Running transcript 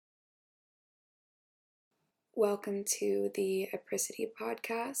Welcome to the Apricity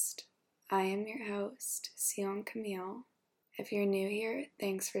Podcast. I am your host, Sian. If you're new here,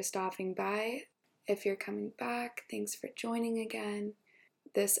 thanks for stopping by. If you're coming back, thanks for joining again.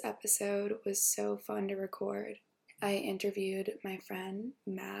 This episode was so fun to record. I interviewed my friend,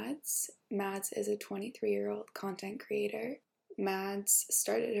 Mads. Mads is a 23-year-old content creator. Mads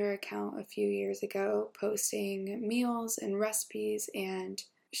started her account a few years ago, posting meals and recipes, and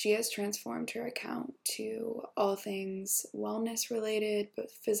she has transformed her account to all things wellness related,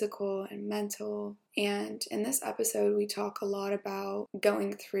 both physical and mental. And in this episode, we talk a lot about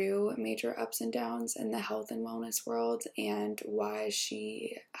going through major ups and downs in the health and wellness world and why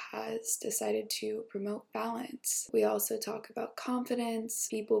she has decided to promote balance. We also talk about confidence,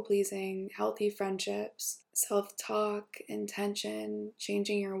 people pleasing, healthy friendships, self-talk, intention,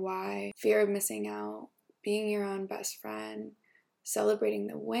 changing your why, fear of missing out, being your own best friend, celebrating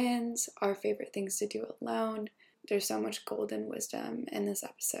the wins, our favorite things to do alone. There's so much golden wisdom in this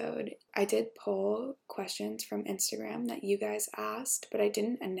episode. I did pull questions from Instagram that you guys asked, but I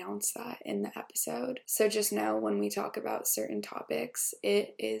didn't announce that in the episode. So just know when we talk about certain topics,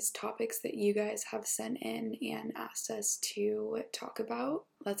 it is topics that you guys have sent in and asked us to talk about.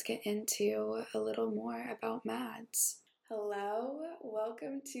 Let's get into a little more about Mads. Hello,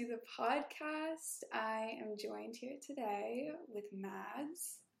 welcome to the podcast. I am joined here today with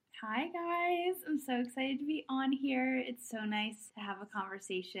Mads. Hi guys, I'm so excited to be on here. It's so nice to have a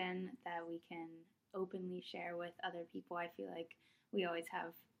conversation that we can openly share with other people. I feel like we always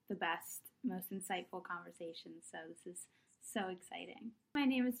have the best, most insightful conversations, so this is so exciting. My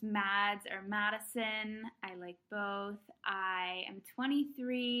name is Mads or Madison. I like both. I am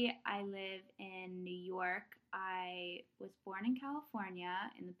 23. I live in New York. I was born in California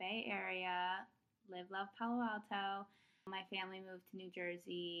in the Bay Area, live, love Palo Alto. My family moved to New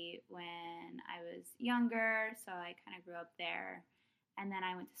Jersey when I was younger, so I kind of grew up there. And then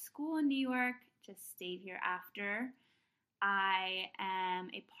I went to school in New York, just stayed here after. I am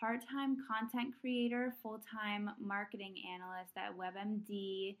a part-time content creator, full-time marketing analyst at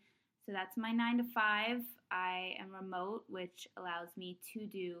WebMD. So that's my 9 to 5. I am remote, which allows me to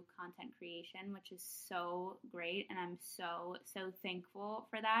do content creation, which is so great. And I'm so thankful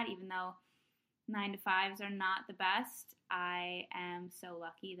for that. Even though 9 to 5s are not the best, I am so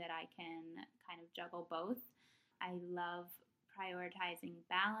lucky that I can kind of juggle both. I love prioritizing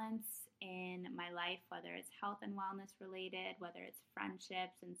balance in my life, whether it's health and wellness related, whether it's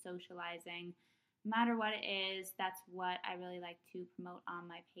friendships and socializing. No matter what it is, that's what I really like to promote on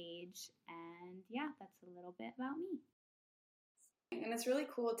my page. And yeah, that's a little bit about me. And it's really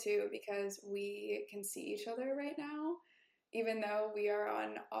cool too because we can see each other right now, even though we are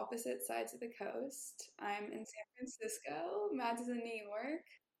on opposite sides of the coast. I'm in San Francisco, Mads is in New York.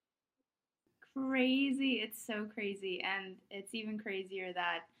 Crazy. It's so crazy. And it's even crazier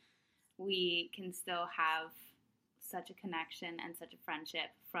that we can still have such a connection and such a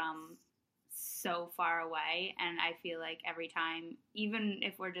friendship from so far away. And I feel like every time, even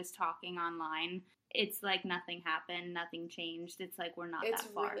if we're just talking online, it's like nothing happened, nothing changed. It's like we're not that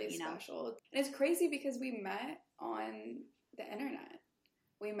far. It's really special. And it's crazy because we met on the internet.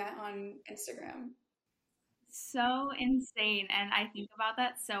 We met on Instagram. So insane. And I think about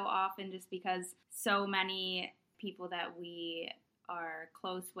that so often just because so many people that we are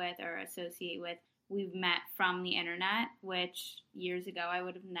close with or associate with, we've met from the internet, which years ago I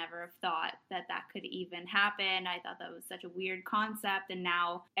would have never thought that could even happen. I thought that was such a weird concept, and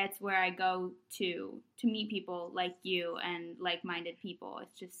now it's where I go to meet people like you and like-minded people.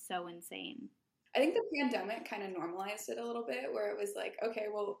 It's just so insane. I think the pandemic kind of normalized it a little bit, where it was like, okay,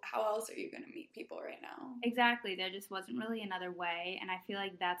 well, how else are you going to meet people right now? Exactly. There just wasn't really another way. And I feel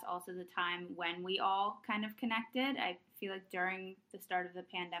like that's also the time when we all kind of connected. I feel like during the start of the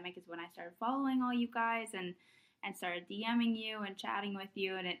pandemic is when I started following all you guys and started DMing you and chatting with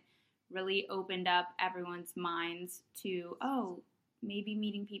you. And it really opened up everyone's minds to, oh, maybe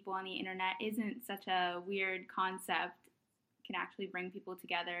meeting people on the internet isn't such a weird concept. Can actually bring people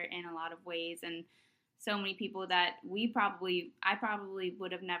together in a lot of ways, and so many people that I probably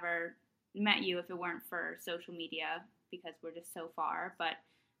would have never met you if it weren't for social media, because we're just so far, but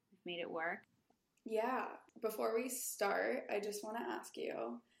we've made it work. Yeah. Before we start, I just want to ask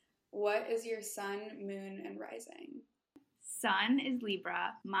you, what is your sun, moon, and rising? Sun is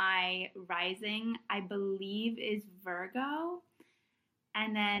Libra. My rising, I believe, is Virgo,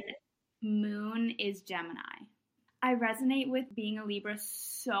 and then moon is Gemini. I resonate with being a Libra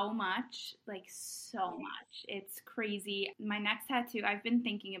so much, like so much. It's crazy. My next tattoo, I've been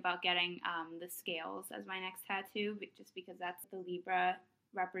thinking about getting the scales as my next tattoo, just because that's the Libra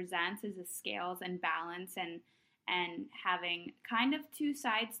represents is the scales and balance and having kind of two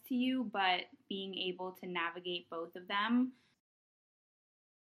sides to you, but being able to navigate both of them.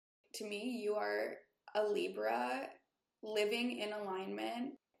 To me, you are a Libra living in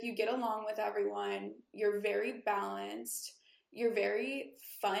alignment. You get along with everyone. You're very balanced. You're very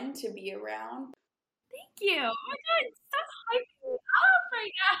fun to be around. Thank you. Oh my God, stop hyping me up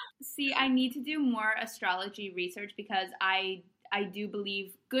right now. See, I need to do more astrology research because I do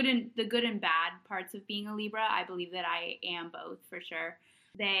believe the good and bad parts of being a Libra. I believe that I am both for sure.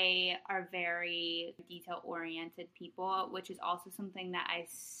 They are very detail-oriented people, which is also something that I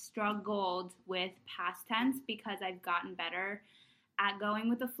struggled with past tense because I've gotten better at going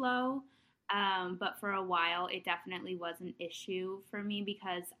with the flow. But for a while, it definitely was an issue for me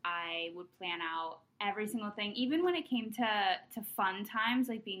because I would plan out every single thing. Even when it came to fun times,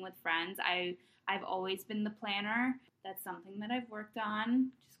 like being with friends, I've always been the planner. That's something that I've worked on,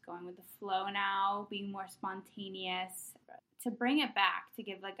 just going with the flow now, being more spontaneous. To bring it back, to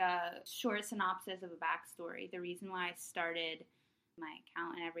give like a short synopsis of a backstory, the reason why I started my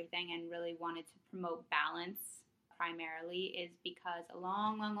account and everything and really wanted to promote balance primarily is because a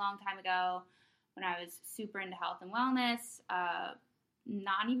long time ago, when I was super into health and wellness,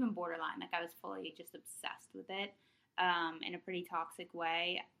 not even borderline, like I was fully just obsessed with it in a pretty toxic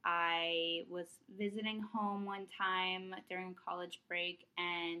way. I was visiting home one time during college break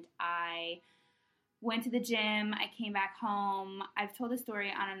and I went to the gym. I came back home. I've told the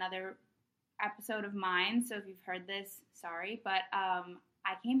story on another episode of mine, so if you've heard this, sorry. But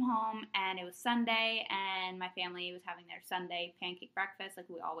I came home and it was Sunday and my family was having their Sunday pancake breakfast like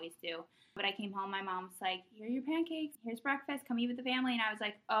we always do. But I came home, my mom was like, here are your pancakes, here's breakfast, come eat with the family. And I was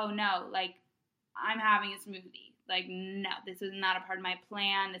like, oh no, like I'm having a smoothie. Like no, this is not a part of my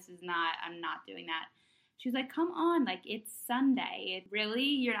plan. I'm not doing that. She was like, come on, like it's Sunday. Really?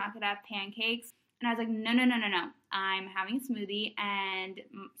 You're not gonna have pancakes? And I was like, no. I'm having a smoothie. And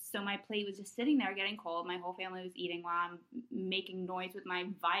so my plate was just sitting there getting cold. My whole family was eating while I'm making noise with my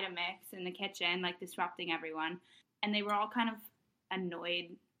Vitamix in the kitchen, like disrupting everyone. And they were all kind of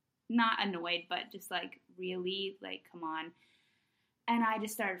annoyed. Not annoyed, but just like, really? Like, come on. And I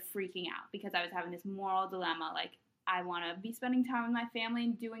just started freaking out because I was having this moral dilemma. Like, I want to be spending time with my family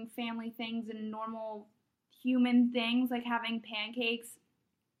and doing family things and normal human things like having pancakes.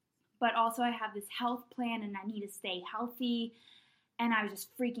 But also I have this health plan and I need to stay healthy. And I was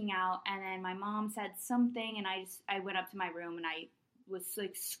just freaking out. And then my mom said something and I went up to my room and I was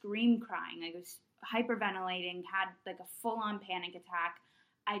like scream crying. I was hyperventilating, had like a full-on panic attack.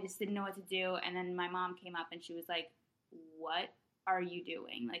 I just didn't know what to do. And then my mom came up and she was like, what are you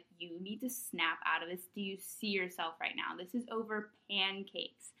doing? Like, you need to snap out of this. Do you see yourself right now? This is over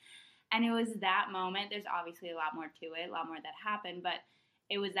pancakes. And it was that moment. There's obviously a lot more to it, a lot more that happened, but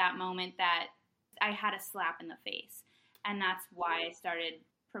it was that moment that I had a slap in the face. And that's why I started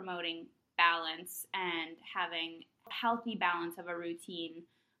promoting balance and having a healthy balance of a routine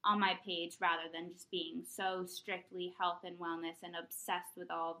on my page rather than just being so strictly health and wellness and obsessed with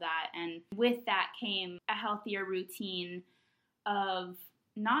all of that. And with that came a healthier routine of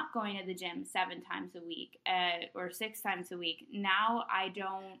not going to the gym 7 times a week or 6 times a week. Now I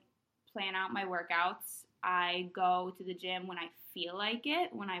don't plan out my workouts. I go to the gym when I feel like it,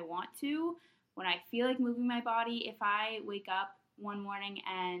 when I want to, when I feel like moving my body. If I wake up one morning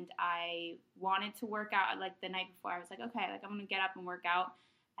and I wanted to work out, like the night before, I was like, okay, like I'm going to get up and work out,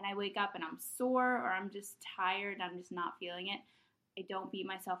 and I wake up and I'm sore or I'm just tired, I'm just not feeling it, I don't beat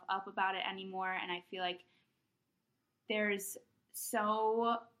myself up about it anymore. And I feel like there's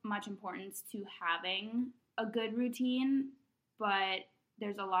so much importance to having a good routine, but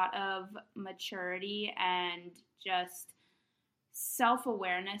there's a lot of maturity and just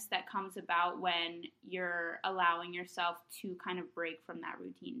self-awareness that comes about when you're allowing yourself to kind of break from that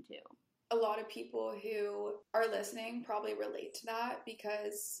routine too. A lot of people who are listening probably relate to that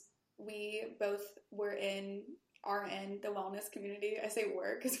because we both are in the wellness community. I say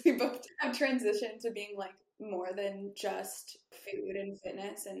we're because we both have transitioned to being like more than just food and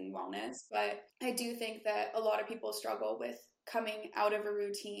fitness and wellness. But I do think that a lot of people struggle with coming out of a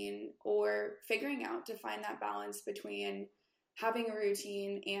routine or figuring out to find that balance between having a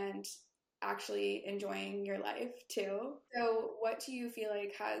routine and actually enjoying your life too. So what do you feel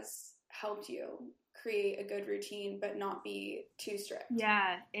like has helped you create a good routine but not be too strict?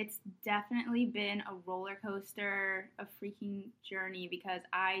 Yeah, it's definitely been a roller coaster, a freaking journey, because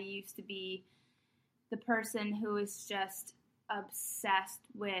I used to be the person who was just obsessed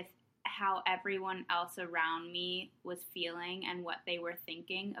with how everyone else around me was feeling and what they were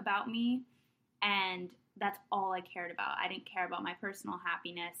thinking about me. And that's all I cared about. I didn't care about my personal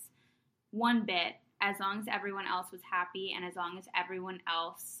happiness one bit, as long as everyone else was happy and as long as everyone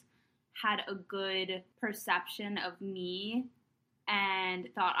else had a good perception of me and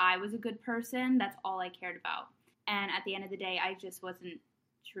thought I was a good person. That's all I cared about. And at the end of the day, I just wasn't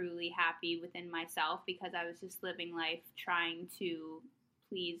truly happy within myself because I was just living life trying to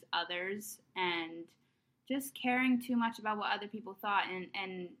please others and just caring too much about what other people thought.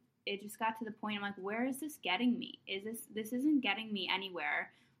 And it just got to the point, I'm like, where is this getting me? This isn't getting me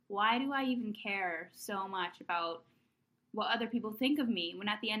anywhere. Why do I even care so much about what other people think of me when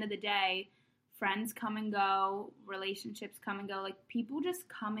at the end of the day, friends come and go, relationships come and go. Like, people just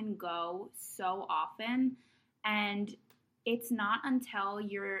come and go so often, and it's not until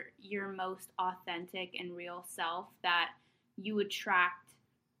you're your most authentic and real self that you attract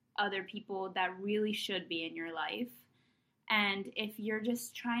other people that really should be in your life. And if you're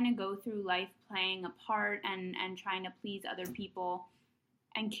just trying to go through life playing a part and trying to please other people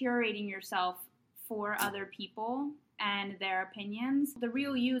and curating yourself for other people and their opinions, the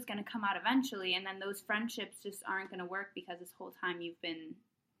real you is going to come out eventually, and then those friendships just aren't going to work because this whole time you've been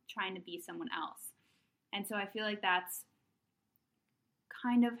trying to be someone else. And so I feel like that's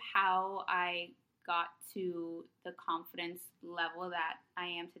kind of how I got to the confidence level that I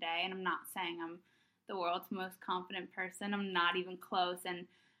am today. And I'm not saying I'm the world's most confident person. I'm not even close. And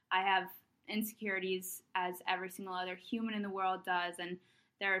I have insecurities as every single other human in the world does. And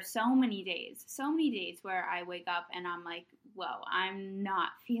there are so many days where I wake up and I'm like, whoa, I'm not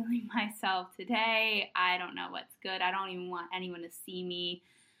feeling myself today. I don't know what's good. I don't even want anyone to see me,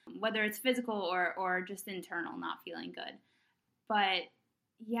 whether it's physical or just internal, not feeling good. But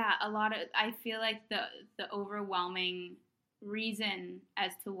yeah, I feel like the overwhelming reason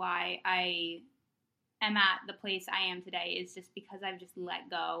as to why I am at the place I am today is just because I've just let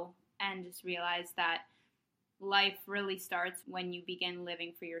go and just realized that life really starts when you begin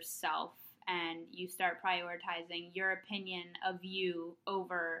living for yourself and you start prioritizing your opinion of you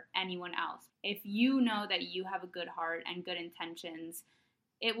over anyone else. If you know that you have a good heart and good intentions,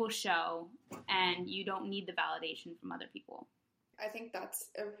 it will show, and you don't need the validation from other people. I think that's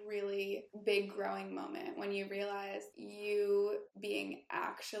a really big growing moment when you realize you being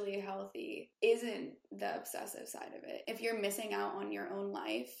actually healthy isn't the obsessive side of it. If you're missing out on your own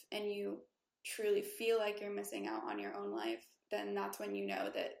life and you truly feel like you're missing out on your own life, then that's when you know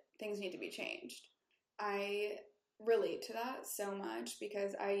that things need to be changed. I relate to that so much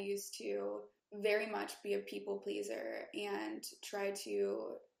because I used to very much be a people pleaser and try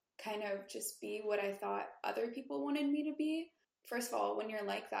to kind of just be what I thought other people wanted me to be. First of all, when you're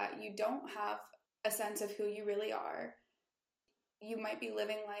like that, you don't have a sense of who you really are. You might be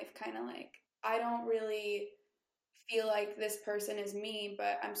living life kind of like, I don't really feel like this person is me,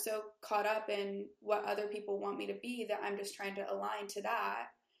 but I'm so caught up in what other people want me to be that I'm just trying to align to that.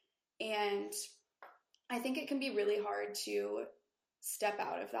 And I think it can be really hard to step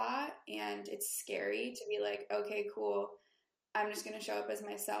out of that, and it's scary to be like, okay, cool, I'm just going to show up as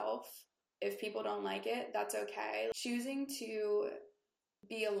myself. If people don't like it, that's okay. Choosing to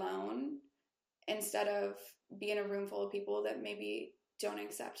be alone instead of be in a room full of people that maybe don't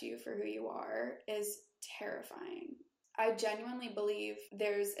accept you for who you are is terrifying. I genuinely believe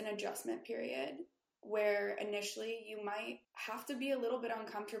there's an adjustment period where initially you might have to be a little bit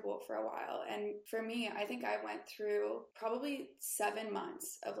uncomfortable for a while. And for me, I think I went through probably 7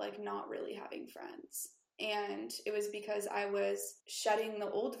 months of like not really having friends. And it was because I was shedding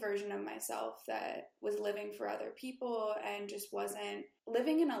the old version of myself that was living for other people and just wasn't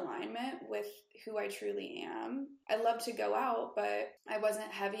living in alignment with who I truly am. I love to go out, but I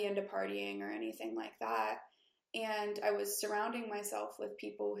wasn't heavy into partying or anything like that. And I was surrounding myself with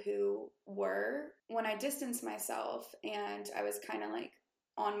people who were. When I distanced myself and I was kind of like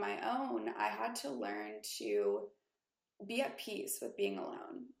on my own, I had to learn to be at peace with being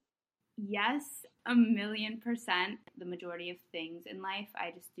alone. Yes, 1,000,000%. The majority of things in life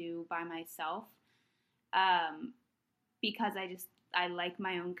I just do by myself because I like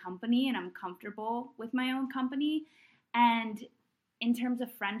my own company and I'm comfortable with my own company. And in terms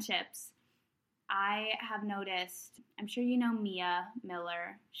of friendships, I have noticed, I'm sure you know Mia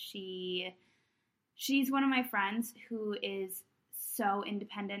Miller. She's one of my friends who is so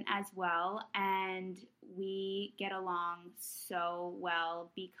independent as well, and we get along so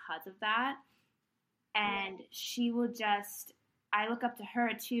well because of that. And she will just, I look up to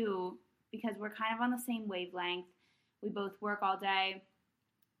her too because we're kind of on the same wavelength. We both work all day,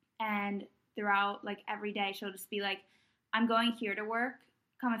 and throughout like every day she'll just be like, I'm going here to work,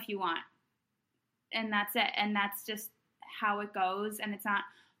 come if you want. And that's it. And that's just how it goes. And it's not,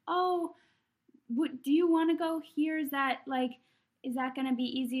 oh, do you want to go here? Is that going to be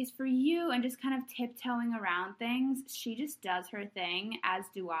easiest for you? And just kind of tiptoeing around things. She just does her thing, as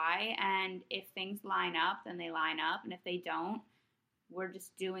do I. And if things line up, then they line up. And if they don't, we're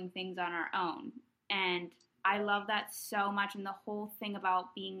just doing things on our own. And I love that so much. And the whole thing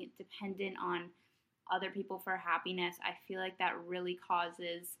about being dependent on other people for happiness, I feel like that really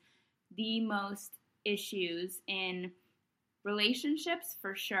causes the most issues in relationships,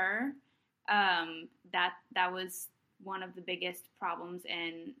 for sure. That was one of the biggest problems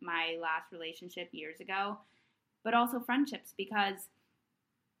in my last relationship years ago, but also friendships, because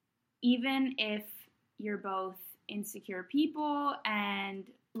even if you're both insecure people and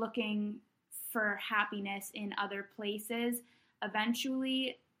looking for happiness in other places,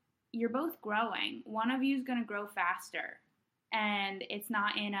 eventually you're both growing. One of you is going to grow faster, and it's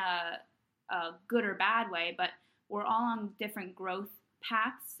not in a good or bad way, but we're all on different growth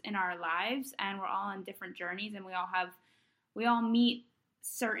paths in our lives, and we're all on different journeys, and we all meet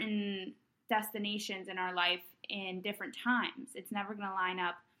certain destinations in our life in different times. It's never going to line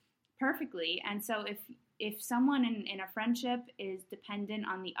up perfectly. And so if someone in a friendship is dependent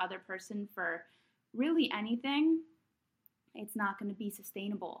on the other person for really anything, it's not going to be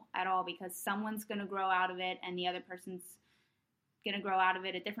sustainable at all, because someone's going to grow out of it and the other person's going to grow out of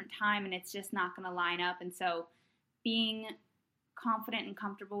it at a different time, and it's just not going to line up. And so being confident and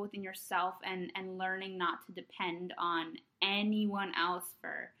comfortable within yourself and learning not to depend on anyone else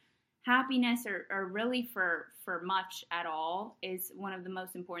for happiness or really for much at all is one of the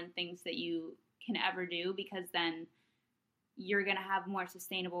most important things that you can ever do, because then you're going to have more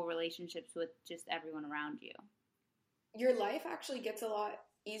sustainable relationships with just everyone around you. Your life actually gets a lot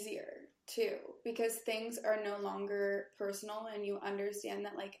easier too, because things are no longer personal, and you understand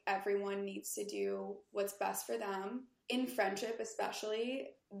that like everyone needs to do what's best for them. In friendship especially,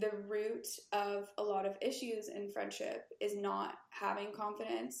 the root of a lot of issues in friendship is not having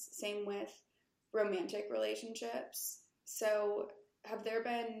confidence. Same with romantic relationships. So have there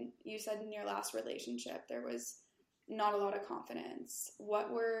been, you said in your last relationship there was not a lot of confidence.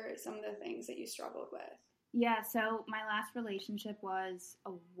 What were some of the things that you struggled with? Yeah, so my last relationship was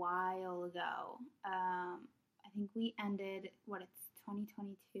a while ago. I think we ended, it's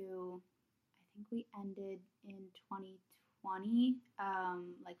 2022. I think we ended in 2020,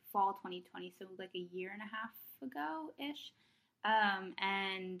 like fall 2020, so like a year and a half ago-ish.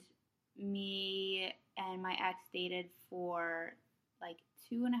 And me and my ex dated for like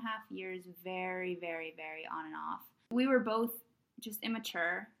 2.5 years, very, very, very on and off. We were both just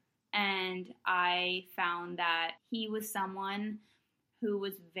immature, and I found that he was someone who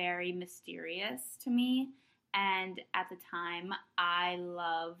was very mysterious to me, and at the time, I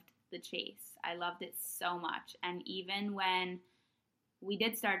loved the chase. I loved it so much, and even when we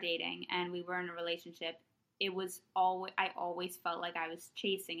did start dating and we were in a relationship, it was I always felt like I was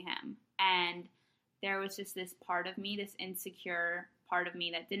chasing him, and there was just this part of me, this insecure part of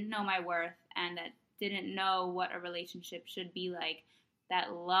me that didn't know my worth and that didn't know what a relationship should be like,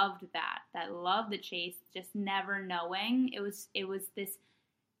 that loved the chase, just never knowing. It was this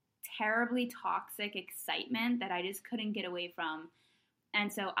terribly toxic excitement that I just couldn't get away from.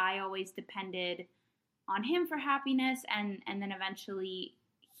 And so I always depended on him for happiness, and then eventually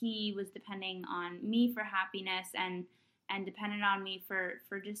he was depending on me for happiness and depended on me for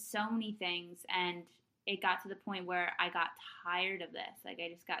just so many things. And it got to the point where I got tired of this. Like,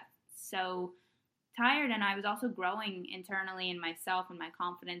 I just got so tired, and I was also growing internally in myself and my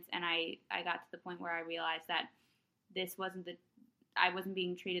confidence, and I got to the point where I realized that I wasn't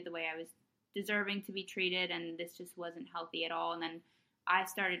being treated the way I was deserving to be treated, and this just wasn't healthy at all. And then I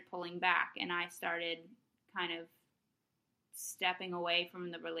started pulling back, and I started kind of stepping away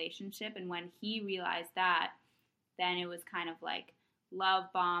from the relationship. And when he realized that, then it was kind of like love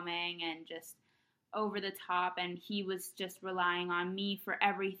bombing and just over the top, and he was just relying on me for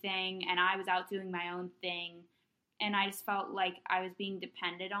everything, and I was out doing my own thing, and I just felt like I was being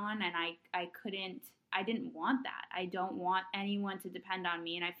depended on, and I didn't want that. I don't want anyone to depend on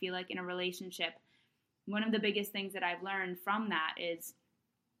me. And I feel like in a relationship, one of the biggest things that I've learned from that is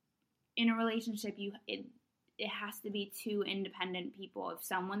in a relationship, it has to be two independent people. If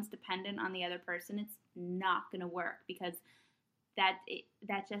someone's dependent on the other person, it's not going to work, because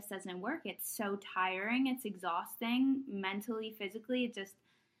that just doesn't work. It's so tiring. It's exhausting mentally, physically.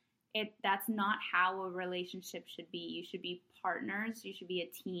 That's not how a relationship should be. You should be partners. You should be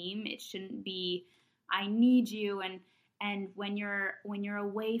a team. It shouldn't be, I need you. And when you're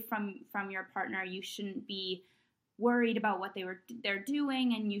away from your partner, you shouldn't be worried about what they're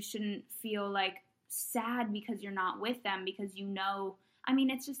doing, and you shouldn't feel like sad because you're not with them, because you know I mean,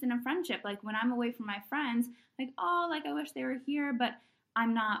 it's just in a friendship. Like when I'm away from my friends, like, oh, like I wish they were here, but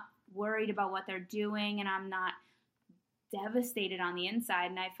I'm not worried about what they're doing and I'm not devastated on the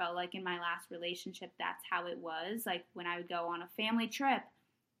inside. And I felt like in my last relationship, that's how it was. Like when I would go on a family trip,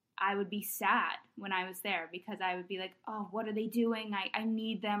 I would be sad when I was there because I would be like, oh, what are they doing? I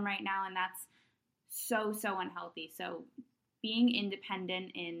need them right now. And that's so, so unhealthy. So being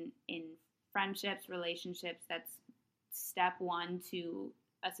independent in friendships, relationships, that's step one to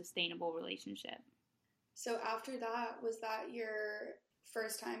a sustainable relationship. So after that, was that your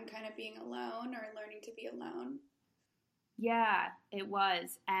first time kind of being alone or learning to be alone? Yeah, it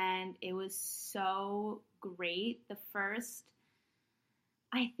was. And it was so great. The first,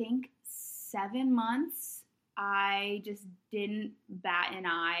 I think, 7 months, I just didn't bat an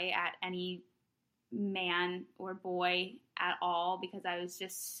eye at any man or boy at all because I was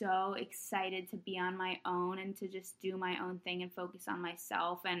just so excited to be on my own and to just do my own thing and focus on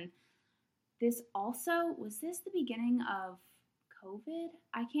myself. And this also, was this the beginning of COVID?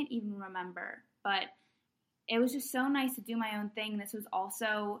 I can't even remember, but it was just so nice to do my own thing. This was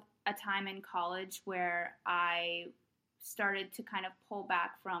also a time in college where I started to kind of pull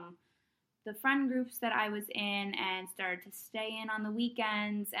back from the friend groups that I was in and started to stay in on the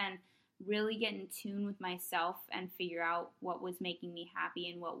weekends and really get in tune with myself and figure out what was making me happy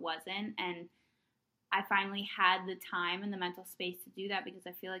and what wasn't. And I finally had the time and the mental space to do that because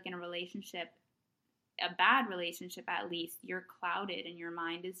I feel like in a relationship, a bad relationship at least, you're clouded and your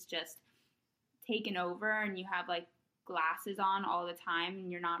mind is just taken over and you have like glasses on all the time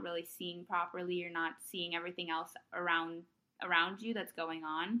and you're not really seeing properly. You're not seeing everything else around you that's going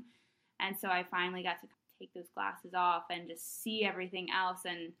on. And so I finally got to take those glasses off and just see everything else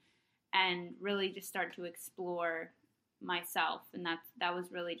and really just start to explore myself. And that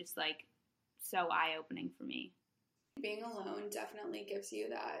was really just like so eye-opening for me. Being alone definitely gives you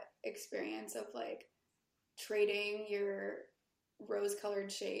that experience of like trading your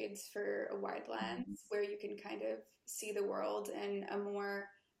rose-colored shades for a wide lens where you can kind of see the world in a more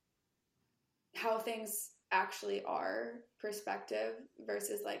how things actually are perspective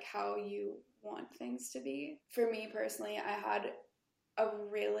versus like how you want things to be. For me personally, I had a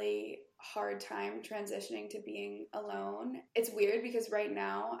really hard time transitioning to being alone. It's weird because right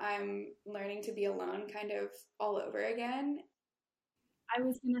now I'm learning to be alone kind of all over again. I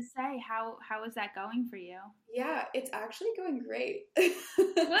was going to say, how is that going for you? Yeah, it's actually going great.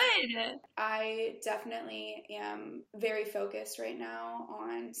 Good. I definitely am very focused right now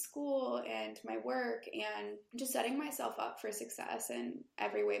on school and my work and just setting myself up for success in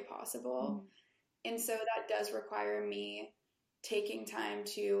every way possible. And so that does require me taking time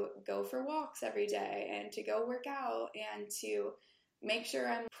to go for walks every day and to go work out and to make sure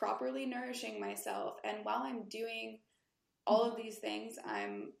I'm properly nourishing myself. And while I'm doing all of these things,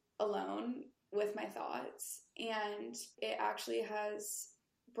 I'm alone with my thoughts. And it actually has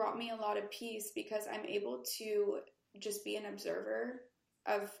brought me a lot of peace because I'm able to just be an observer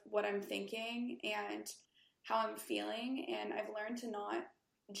of what I'm thinking and how I'm feeling. And I've learned to not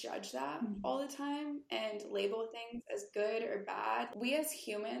judge that all the time and label things as good or bad. We as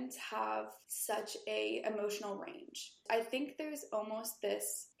humans have such a emotional range. I think there's almost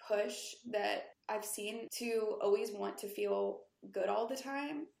this push that I've seen to always want to feel good all the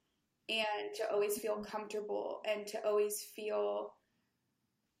time and to always feel comfortable and to always feel,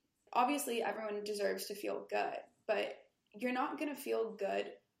 obviously everyone deserves to feel good, but you're not going to feel good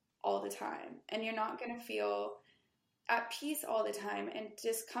all the time and you're not going to feel at peace all the time, and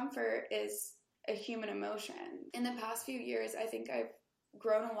discomfort is a human emotion. In the past few years, I think I've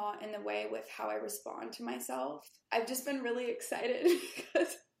grown a lot in the way with how I respond to myself. I've just been really excited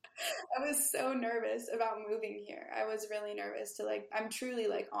because I was so nervous about moving here. I was really nervous to I'm truly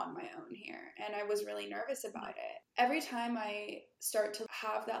on my own here. And I was really nervous about it. Every time I start to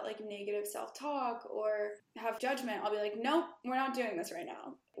have that negative self-talk or have judgment, I'll be like, nope, we're not doing this right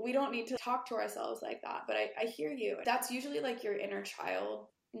now. We don't need to talk to ourselves like that. But I hear you. That's usually your inner child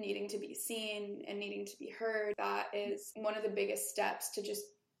needing to be seen and needing to be heard. That is one of the biggest steps to just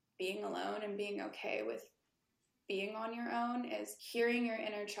being alone and being okay with being on your own, is hearing your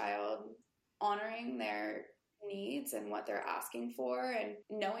inner child, honoring their needs and what they're asking for, and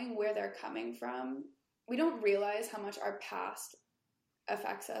knowing where they're coming from. We don't realize how much our past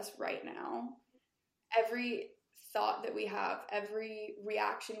affects us right now. Every thought that we have, every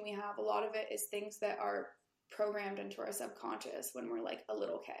reaction we have, a lot of it is things that are programmed into our subconscious when we're a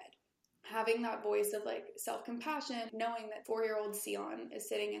little kid. Having that voice of self-compassion, knowing that 4-year-old Sian is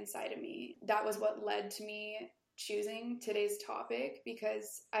sitting inside of me, that was what led to me choosing today's topic,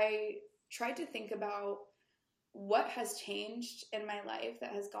 because I tried to think about what has changed in my life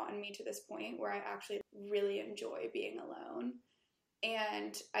that has gotten me to this point where I actually really enjoy being alone.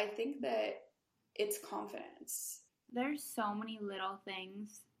 And I think that it's confidence. There's so many little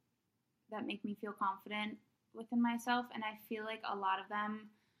things that make me feel confident within myself, and I feel like a lot of them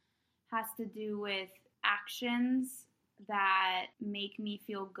has to do with actions that make me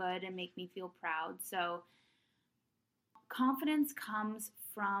feel good and make me feel proud. So confidence comes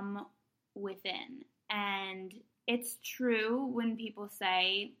from within, and it's true when people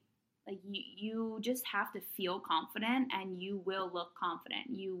say, like, you just have to feel confident and you will look confident.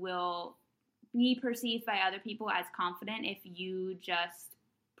 You will be perceived by other people as confident if you just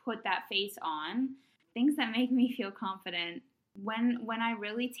put that face on. Things that make me feel confident, when I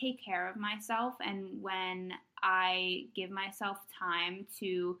really take care of myself and when I give myself time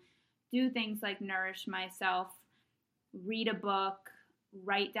to do things like nourish myself, read a book,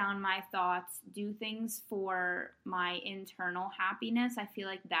 write down my thoughts, do things for my internal happiness, I feel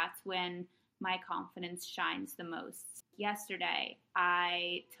like that's when my confidence shines the most. Yesterday,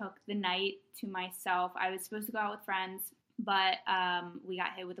 I took the night to myself. I was supposed to go out with friends, but we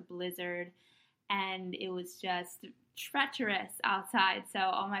got hit with a blizzard, and it was just treacherous outside. So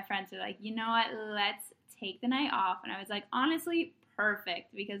all my friends were like, you know what, let's take the night off. And I was like, honestly,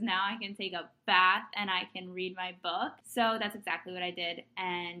 perfect, because now I can take a bath and I can read my book. So that's exactly what I did.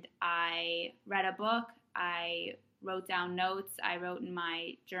 And I read a book. I wrote down notes. I wrote in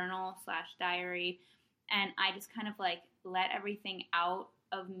my journal/diary. And I just kind of like let everything out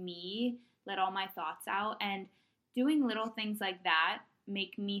of me, let all my thoughts out. And doing little things like that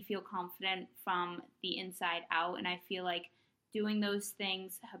make me feel confident from the inside out. And I feel like doing those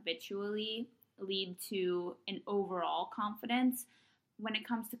things habitually lead to an overall confidence. When it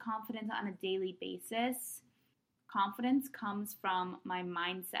comes to confidence on a daily basis, confidence comes from my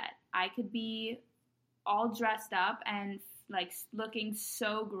mindset. I could be all dressed up and like looking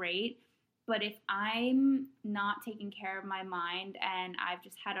so great, but if I'm not taking care of my mind and I've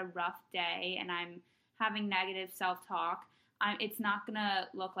just had a rough day and I'm having negative self-talk, it's not going to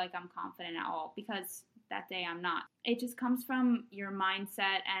look like I'm confident at all, because that day I'm not. It just comes from your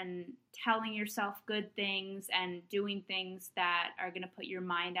mindset and telling yourself good things and doing things that are going to put your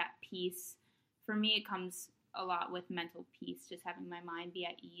mind at peace. For me, it comes a lot with mental peace, just having my mind be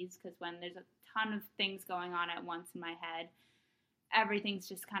at ease, because when there's a ton of things going on at once in my head, everything's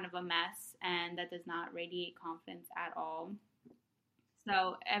just kind of a mess, and that does not radiate confidence at all.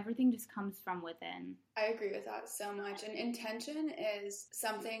 So everything just comes from within. I agree with that so much. And intention is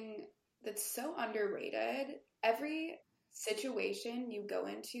something that's so underrated. Every situation you go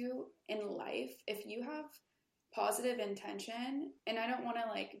into in life, if you have positive intention, and I don't want to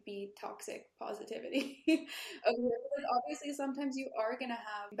like be toxic positivity, okay, but obviously sometimes you are going to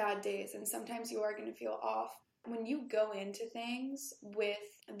have bad days and sometimes you are going to feel off. When you go into things with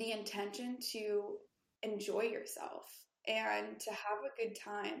the intention to enjoy yourself and to have a good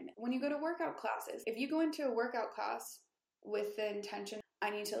time, when you go to workout classes, if you go into a workout class with the intention, I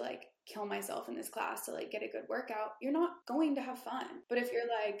need to like kill myself in this class to like get a good workout, you're not going to have fun. But if you're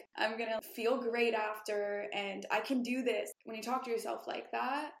like, I'm gonna feel great after and I can do this, when you talk to yourself like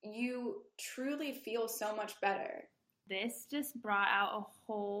that, you truly feel so much better. This just brought out a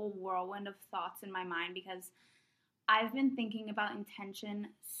whole whirlwind of thoughts in my mind, because I've been thinking about intention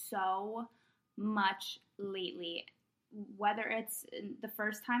so much lately. Whether it's the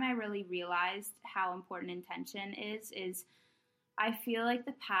first time I really realized how important intention is I feel like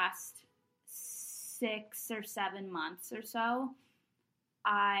the past 6 or 7 months or so,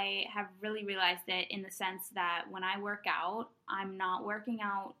 I have really realized it in the sense that when I work out, I'm not working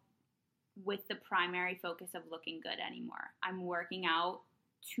out with the primary focus of looking good anymore. I'm working out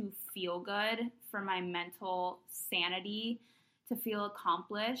to feel good, for my mental sanity, to feel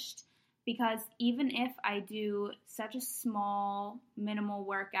accomplished. Because even if I do such a small, minimal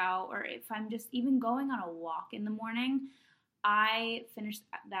workout, or if I'm just even going on a walk in the morning, I finish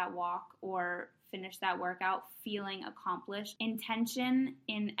that walk or finish that workout feeling accomplished. Intention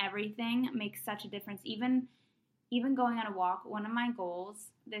in everything makes such a difference. Even going on a walk, one of my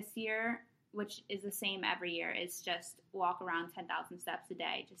goals this year, which is the same every year, is just walk around 10,000 steps a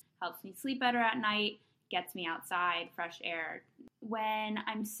day. Just helps me sleep better at night, gets me outside, fresh air. When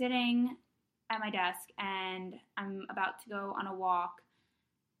I'm sitting at my desk and I'm about to go on a walk,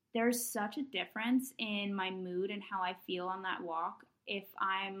 there's such a difference in my mood and how I feel on that walk. If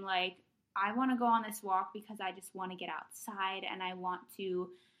I'm like, I want to go on this walk because I just want to get outside and I want to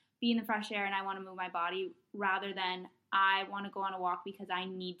be in the fresh air and I want to move my body, rather than I want to go on a walk because I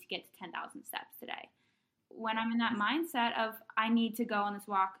need to get to 10,000 steps today. When I'm in that mindset of I need to go on this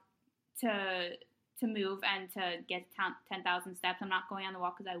walk to to move and to get 10,000 steps. I'm not going on the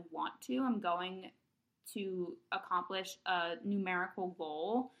walk because I want to. I'm going to accomplish a numerical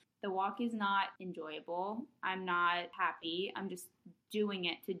goal. The walk is not enjoyable. I'm not happy. I'm just doing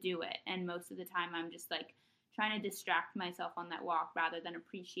it to do it. And most of the time I'm just like trying to distract myself on that walk rather than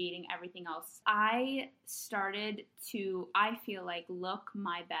appreciating everything else. I started to, I feel like, look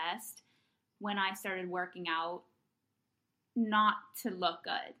my best when I started working out, not to look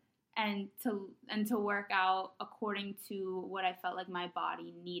good and to work out according to what I felt like my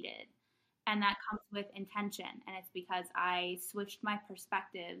body needed. And that comes with intention. And it's because I switched my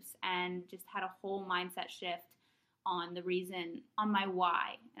perspectives and just had a whole mindset shift on the reason, on my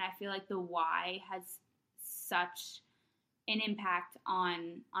why. And I feel like the why has such an impact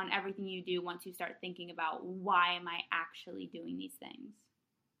on everything you do once you start thinking about, why am I actually doing these things?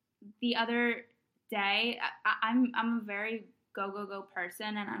 The other day, I'm a very go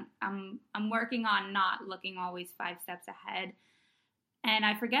person, and I'm working on not looking always 5 steps ahead. And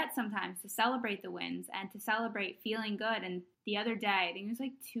I forget sometimes to celebrate the wins and to celebrate feeling good. And the other day, I think it was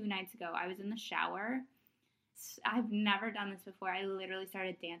like 2 nights ago, I was in the shower. I've never done this before. I literally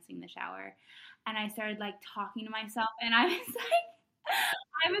started dancing in the shower. And I started like talking to myself. And I was like,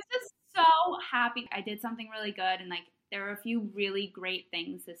 I was just so happy. I did something really good. And like, there were a few really great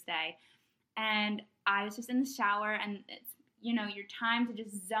things this day. And I was just in the shower, and it's, you know, your time to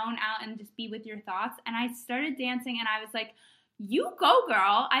just zone out and just be with your thoughts. And I started dancing, and I was like, you go,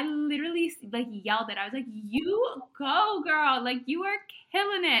 girl. I literally like yelled it. I was like, you go, girl. Like, you are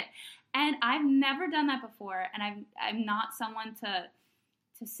killing it. And I've never done that before. And I'm not someone to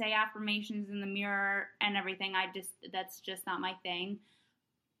say affirmations in the mirror and everything. That's just not my thing.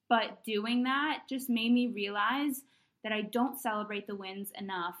 But doing that just made me realize that I don't celebrate the wins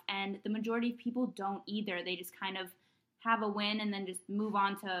enough. And the majority of people don't either. They just kind of have a win and then just move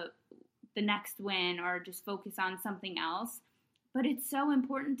on to the next win or just focus on something else. But it's so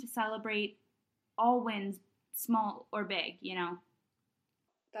important to celebrate all wins, small or big, you know?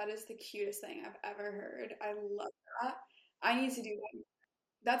 That is the cutest thing I've ever heard. I love that. I need to do that.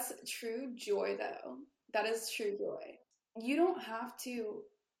 That's true joy, though. That is true joy. You don't have to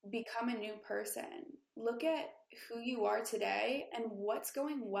become a new person. Look at who you are today and what's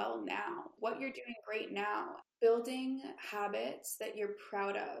going well now, what you're doing great now. Building habits that you're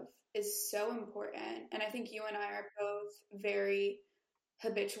proud of is so important. And I think you and I are both very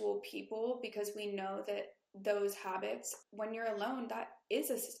habitual people because we know that those habits, when you're alone, that is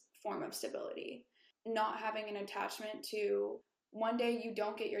a form of stability. Not having an attachment to one day you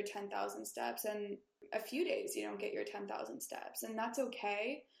don't get your 10,000 steps and a few days you don't get your 10,000 steps, and that's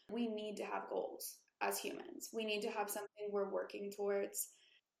okay. We need to have goals as humans. We need to have something we're working towards.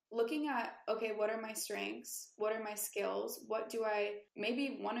 Looking at, okay, what are my strengths? What are my skills? What do I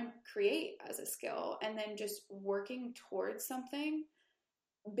maybe want to create as a skill? And then just working towards something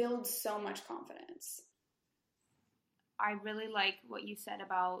builds so much confidence. I really like what you said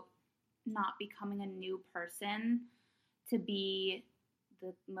about not becoming a new person to be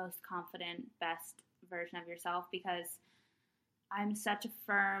the most confident, best version of yourself, because I'm such a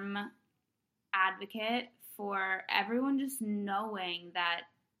firm advocate for everyone just knowing that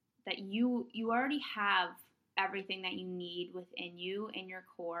you already have everything that you need within you in your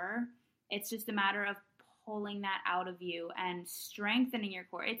core. It's just a matter of pulling that out of you and strengthening your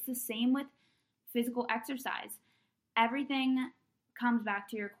core. It's the same with physical exercise. Everything comes back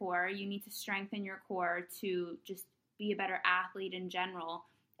to your core. You need to strengthen your core to just be a better athlete in general.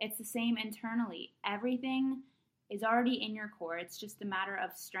 It's the same internally. Everything is already in your core. It's just a matter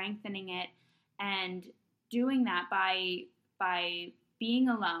of strengthening it and doing that by being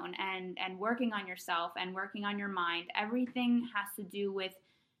alone and working on yourself and working on your mind. Everything has to do with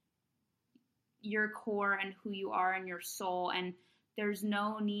your core and who you are and your soul. And there's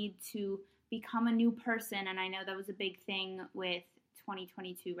no need to become a new person. And I know that was a big thing with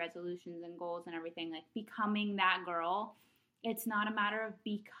 2022 resolutions and goals and everything, like becoming that girl. It's not a matter of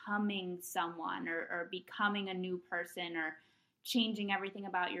becoming someone or becoming a new person or changing everything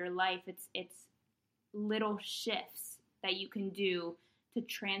about your life. It's little shifts that you can do to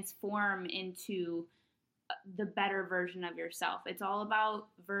transform into the better version of yourself. It's all about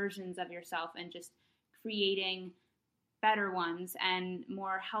versions of yourself and just creating better ones and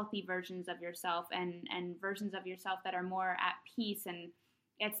more healthy versions of yourself and versions of yourself that are more at peace. And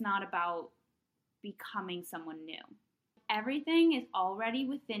it's not about becoming someone new. Everything is already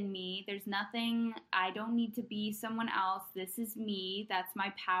within me. There's nothing, I don't need to be someone else. This is me. That's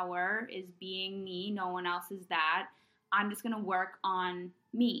my power, is being me. No one else is that. I'm just going to work on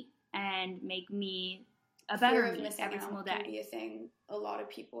me and make me a better fear of me missing every out single can day. be a thing a lot of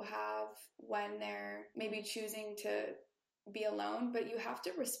people have when they're maybe choosing to be alone, but you have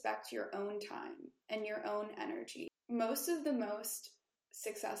to respect your own time and your own energy. Most of the most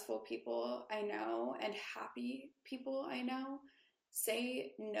successful people I know and happy people I know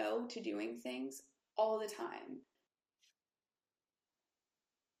say no to doing things all the time.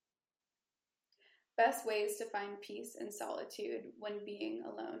 Best ways to find peace and solitude when being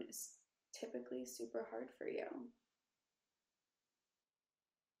alone is typically super hard for you.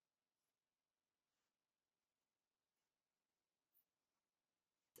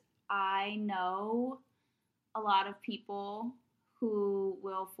 I know a lot of people who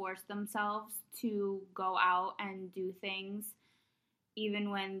will force themselves to go out and do things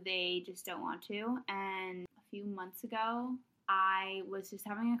even when they just don't want to. And a few months ago, I was just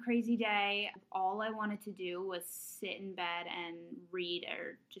having a crazy day. All I wanted to do was sit in bed and read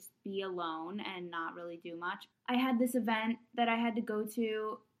or just be alone and not really do much. I had this event that I had to go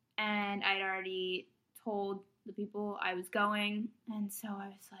to, and I'd already told the people I was going, and so I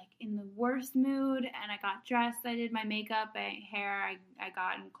was like in the worst mood, and I got dressed, I did my makeup, my hair, I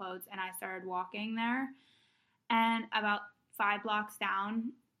got in clothes, and I started walking there. And about 5 blocks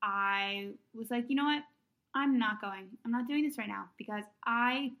down, I was like, you know what? I'm not going. I'm not doing this right now because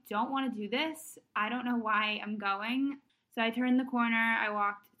I don't want to do this. I don't know why I'm going. So I turned the corner. I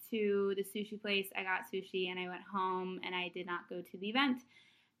walked to the sushi place. I got sushi and I went home and I did not go to the event.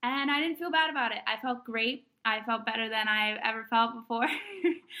 And I didn't feel bad about it. I felt great. I felt better than I've ever felt before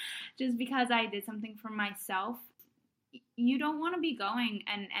just because I did something for myself. You don't want to be going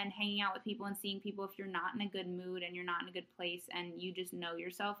and hanging out with people and seeing people if you're not in a good mood and you're not in a good place and you just know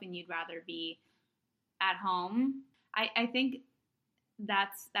yourself and you'd rather be at home. I think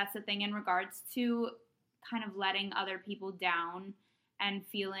that's the thing in regards to kind of letting other people down and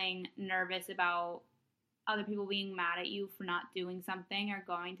feeling nervous about other people being mad at you for not doing something or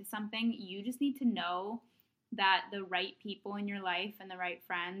going to something. You just need to know that the right people in your life and the right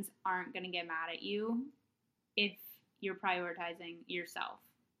friends aren't going to get mad at you if you're prioritizing yourself.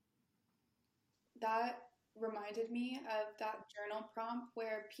 That reminded me of that journal prompt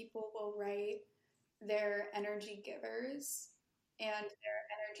where people will write their energy givers and their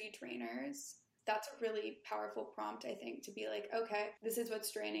energy drainers. That's a really powerful prompt, I think, to be like, okay, this is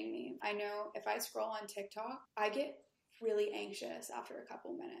what's draining me. I know if I scroll on TikTok, I get really anxious after a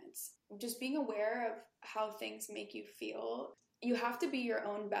couple minutes. Just being aware of how things make you feel. You have to be your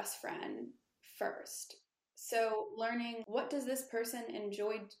own best friend first. So learning, what does this person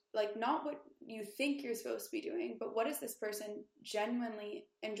enjoy, like not what you think you're supposed to be doing, but what does this person genuinely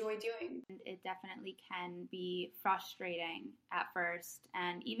enjoy doing? It definitely can be frustrating at first,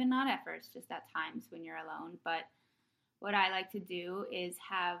 and even not at first, just at times when you're alone. But what I like to do is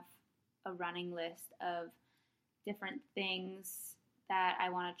have a running list of different things that I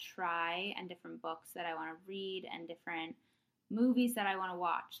want to try and different books that I want to read and different movies that I want to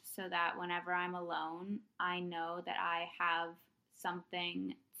watch, so that whenever I'm alone, I know that I have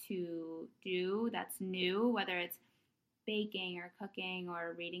something to do that's new, whether it's baking or cooking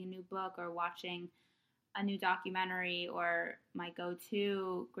or reading a new book or watching a new documentary or my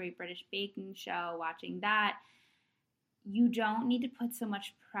go-to Great British Baking Show, watching that. You don't need to put so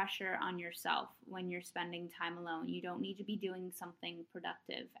much pressure on yourself when you're spending time alone. You don't need to be doing something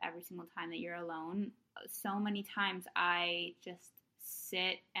productive every single time that you're alone. So many times I just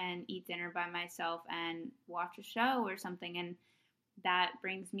sit and eat dinner by myself and watch a show or something, and that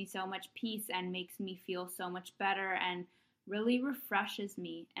brings me so much peace and makes me feel so much better and really refreshes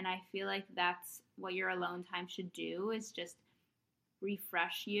me. And I feel like that's what your alone time should do, is just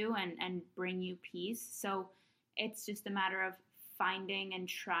refresh you and bring you peace. So it's just a matter of finding and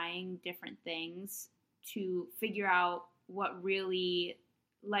trying different things to figure out what really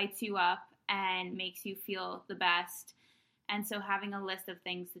lights you up and makes you feel the best. And so having a list of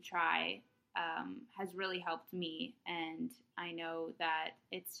things to try has really helped me. And I know that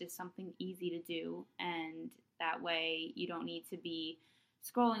it's just something easy to do. And that way you don't need to be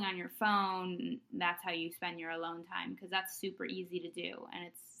scrolling on your phone. That's how you spend your alone time, because that's super easy to do. And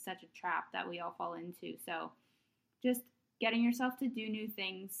it's such a trap that we all fall into. So just getting yourself to do new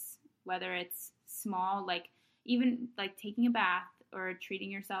things, whether it's small, like even like taking a bath or treating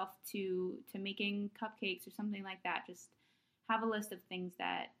yourself to making cupcakes or something like that. Just have a list of things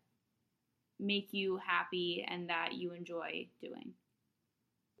that make you happy and that you enjoy doing.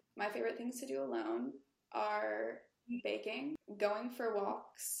 My favorite things to do alone are baking, going for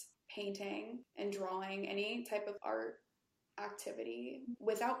walks, painting, and drawing, any type of art activity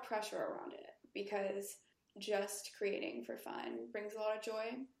without pressure around it, because just creating for fun brings a lot of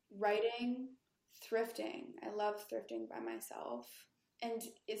joy. Writing, Thrifting. I love thrifting by myself. And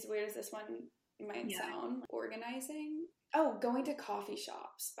as weird as this one might sound, organizing. Oh, going to coffee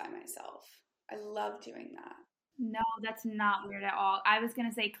shops by myself. I love doing that. No, that's not weird at all. I was going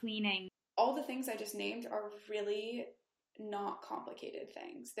to say cleaning. All the things I just named are really not complicated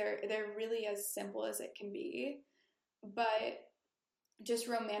things. They're really as simple as it can be. But just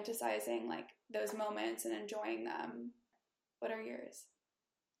romanticizing like those moments and enjoying them. What are yours?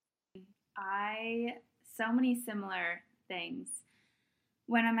 So many similar things.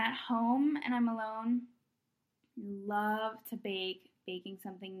 When I'm at home and I'm alone, love to bake. Baking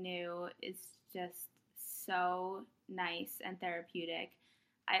something new is just so nice and therapeutic.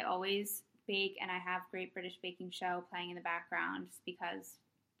 I always bake, and I have Great British Baking Show playing in the background just because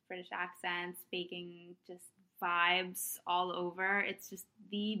British accents, baking, just vibes all over. It's just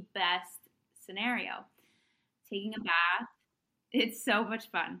the best scenario. Taking a bath, it's so much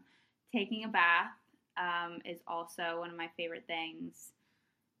fun. Taking a bath is also one of my favorite things.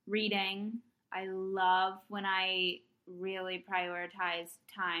 Reading, I love when I really prioritize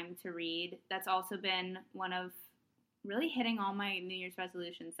time to read. That's also been one of really hitting all my New Year's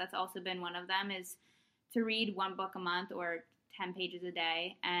resolutions. That's also been one of them, is to read one book a month or 10 pages a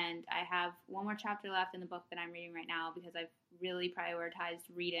day. And I have one more chapter left in the book that I'm reading right now because I've really prioritized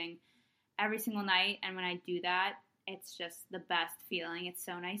reading every single night. And when I do that, it's just the best feeling. It's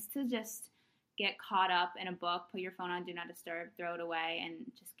so nice to just get caught up in a book, put your phone on Do Not Disturb, throw it away, and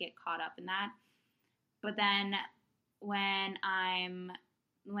just get caught up in that. But then when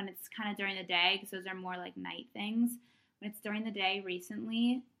it's kind of during the day, because those are more like night things, when it's during the day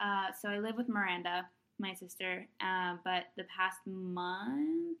recently, so I live with Miranda, my sister, but the past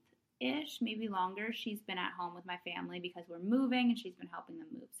month-ish, maybe longer, she's been at home with my family because we're moving and she's been helping them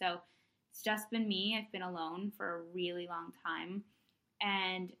move. So it's just been me. I've been alone for a really long time,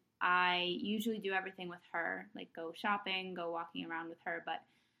 and I usually do everything with her, like go shopping, go walking around with her, but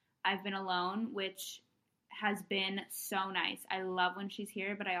I've been alone, which has been so nice. I love when she's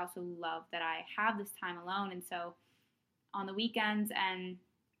here, but I also love that I have this time alone. And so on the weekends and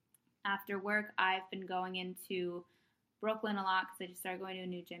after work, I've been going into Brooklyn a lot because I just started going to a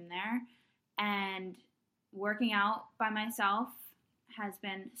new gym there. And working out by myself has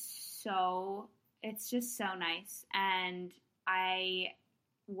been it's just so nice. And I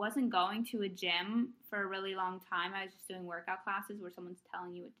wasn't going to a gym for a really long time. I was just doing workout classes where someone's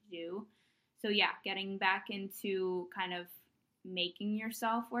telling you what to do. So yeah, getting back into kind of making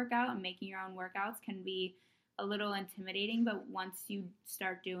yourself work out and making your own workouts can be a little intimidating, but once you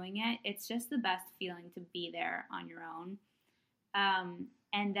start doing it, it's just the best feeling to be there on your own.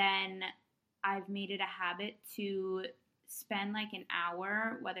 And then I've made it a habit to spend like an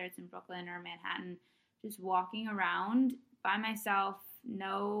hour, whether it's in Brooklyn or Manhattan, just walking around by myself,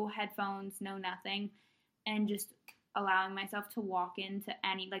 no headphones, no nothing, and just allowing myself to walk into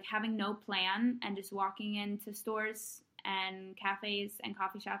like having no plan and just walking into stores and cafes and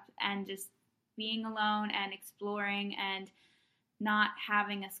coffee shops and just being alone and exploring and not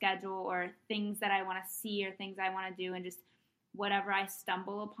having a schedule or things that I want to see or things I want to do, and just whatever I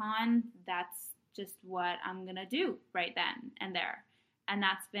stumble upon, that's just what I'm going to do right then and there. And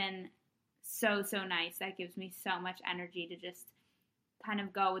that's been so, so nice. That gives me so much energy to just kind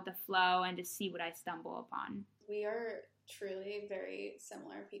of go with the flow and just see what I stumble upon. We are truly very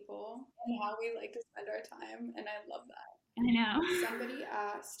similar people in how we like to spend our time, and I love that. I know. Somebody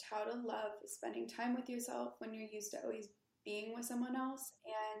asked how to love spending time with yourself when you're used to always being with someone else,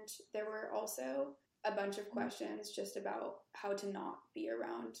 and there were also a bunch of questions just about how to not feel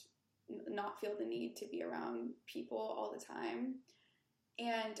the need to be around people all the time.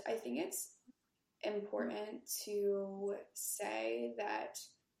 And I think it's important to say that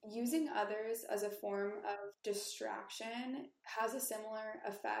using others as a form of distraction has a similar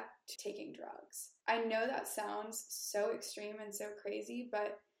effect to taking drugs. I know that sounds so extreme and so crazy,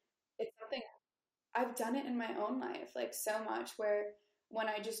 but it's something I've done it in my own life, like so much, where when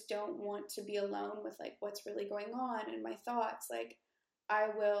I just don't want to be alone with like what's really going on and my thoughts, like I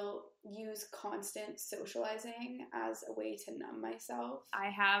will use constant socializing as a way to numb myself.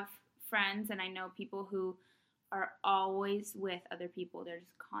 I have friends and I know people who are always with other people. They're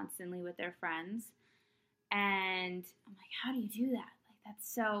just constantly with their friends. And I'm like, how do you do that? Like,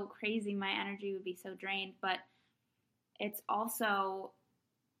 that's so crazy. My energy would be so drained. But it's also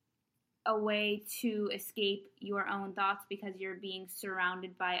a way to escape your own thoughts because you're being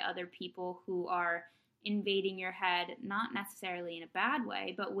surrounded by other people who are invading your head, not necessarily in a bad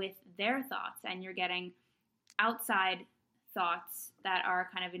way, but with their thoughts. And you're getting outside thoughts that are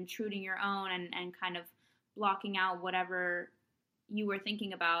kind of intruding your own and kind of blocking out whatever you were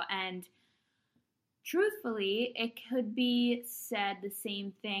thinking about. And truthfully, it could be said the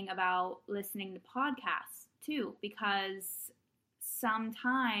same thing about listening to podcasts too, because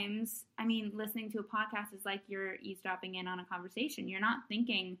sometimes, I mean, listening to a podcast is like you're eavesdropping in on a conversation. You're not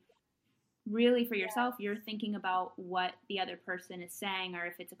thinking really for yourself. You're thinking about what the other person is saying, or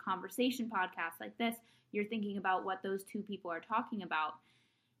if it's a conversation podcast like this, you're thinking about what those two people are talking about.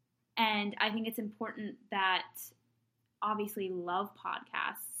 And I think it's important that obviously love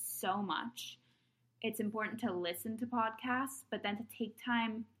podcasts so much. It's important to listen to podcasts, but then to take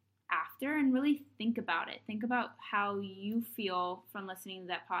time after and really think about it. Think about how you feel from listening to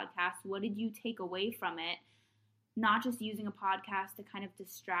that podcast. What did you take away from it? Not just using a podcast to kind of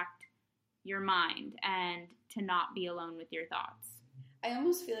distract your mind and to not be alone with your thoughts. I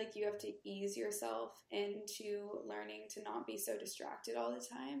almost feel like you have to ease yourself into learning to not be so distracted all the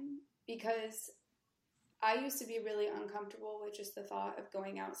time, because I used to be really uncomfortable with just the thought of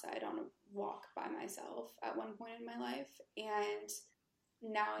going outside on a walk by myself at one point in my life. And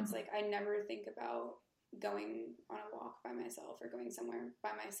now it's like I never think about going on a walk by myself or going somewhere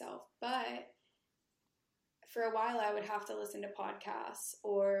by myself. But for a while, I would have to listen to podcasts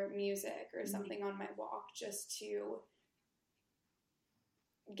or music or something on my walk just to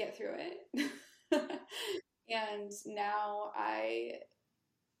get through it. And now I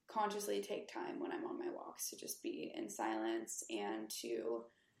consciously take time when I'm on my walks to just be in silence and to,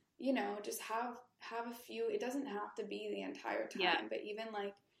 you know, just have a few, it doesn't have to be the entire time, but even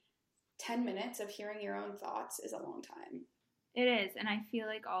like 10 minutes of hearing your own thoughts is a long time. It is. And I feel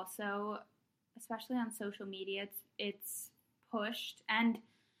like also, especially on social media, it's pushed. And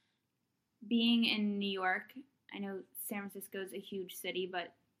being in New York, I know San Francisco is a huge city,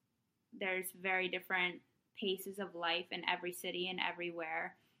 but there's very different paces of life in every city and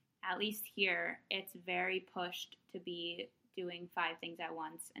everywhere. At least here, it's very pushed to be doing 5 things at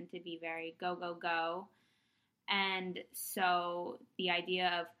once and to be very go, go, go. And so the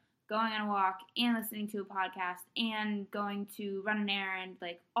idea of going on a walk and listening to a podcast and going to run an errand,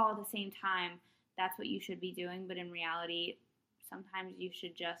 like all at the same time, that's what you should be doing. But in reality, sometimes you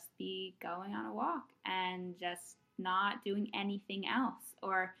should just be going on a walk and just not doing anything else,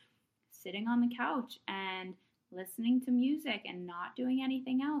 or sitting on the couch and listening to music and not doing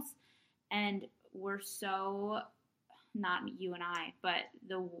anything else. And we're so, not you and I, but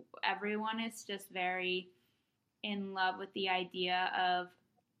everyone is just very in love with the idea of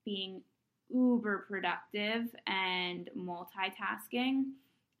being uber productive and multitasking.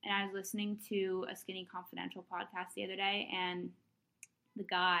 And I was listening to a Skinny Confidential podcast the other day, and the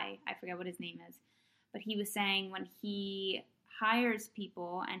guy, I forget what his name is, but he was saying when he hires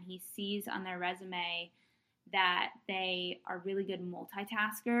people and he sees on their resume that they are really good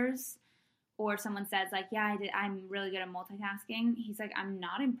multitaskers, or someone says like, yeah, I'm really good at multitasking, he's like, I'm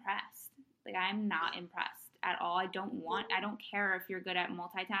not impressed. Like, I'm not impressed at all. I don't care if you're good at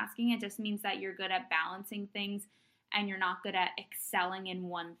multitasking. It just means that you're good at balancing things and you're not good at excelling in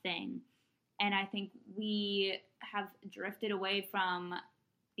one thing. And I think we have drifted away from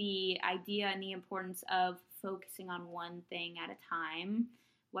the idea and the importance of focusing on one thing at a time,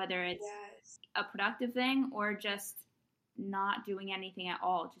 whether it's a productive thing or just not doing anything at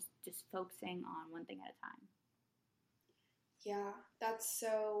all, just focusing on one thing at a time. Yeah, that's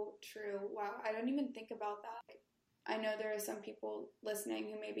so true. Wow, I don't even think about that. I know there are some people listening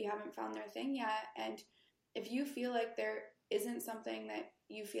who maybe haven't found their thing yet, and if you feel like there isn't something that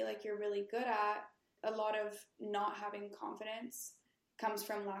you feel like you're really good at, a lot of not having confidence comes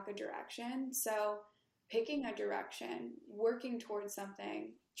from lack of direction. So picking a direction, working towards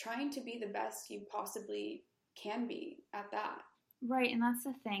something, trying to be the best you possibly can be at that. Right, and that's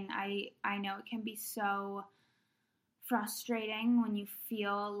the thing. I know it can be so frustrating when you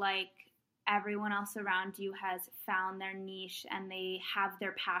feel like everyone else around you has found their niche and they have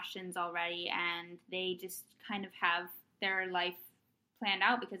their passions already and they just kind of have their life planned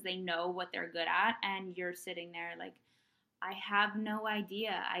out because they know what they're good at, and you're sitting there like, I have no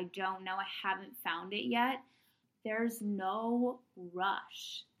idea. I don't know. I haven't found it yet. There's no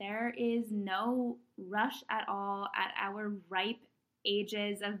rush. There is no rush at all at our ripe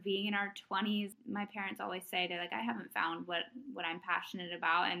ages of being in our 20s. My parents always say, they're like, I haven't found what I'm passionate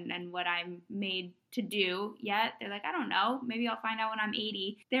about and what I'm made to do yet. They're like, I don't know. Maybe I'll find out when I'm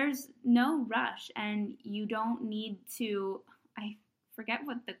 80. There's no rush, and you don't need to, I forget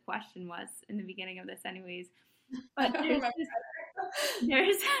what the question was in the beginning of this anyways, but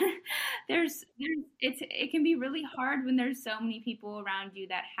it can be really hard when there's so many people around you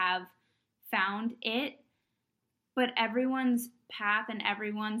that have found it, but everyone's path and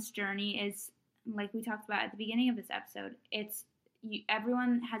everyone's journey is, like we talked about at the beginning of this episode, it's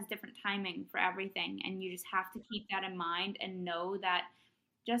everyone has different timing for everything, and you just have to keep that in mind and know that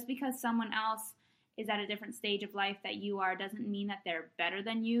just because someone else is at a different stage of life that you are doesn't mean that they're better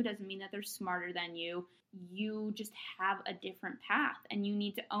than you, doesn't mean that they're smarter than you. You just have a different path, and you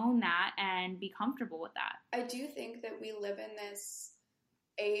need to own that and be comfortable with that. I do think that we live in this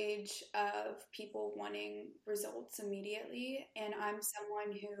age of people wanting results immediately, and I'm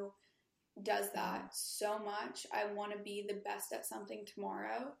someone who does that so much. I want to be the best at something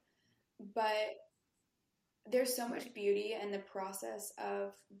tomorrow, but there's so much beauty in the process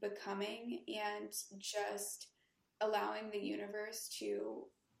of becoming and just allowing the universe to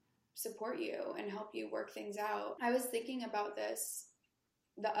support you and help you work things out. I was thinking about this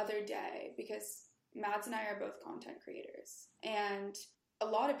the other day because Mads and I are both content creators, and a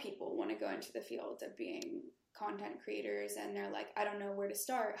lot of people want to go into the field of being content creators, and they're like, I don't know where to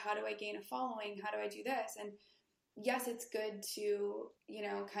start. How do I gain a following? How do I do this? And yes, it's good to,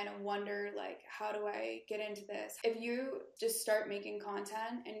 kind of wonder, like, how do I get into this? If you just start making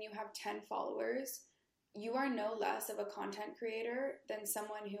content and you have 10 followers, you are no less of a content creator than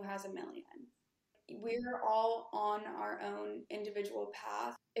someone who has 1 million. We're all on our own individual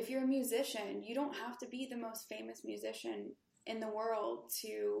path. If you're a musician, you don't have to be the most famous musician in the world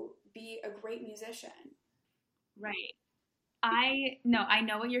to be a great musician. Right. I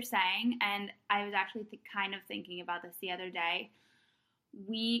know what you're saying, and I was actually kind of thinking about this the other day.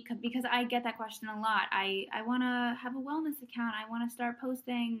 Because I get that question a lot. I want to have a wellness account. I want to start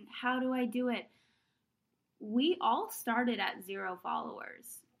posting. How do I do it? We all started at 0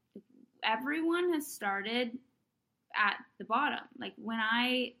 followers. Everyone has started at the bottom. Like when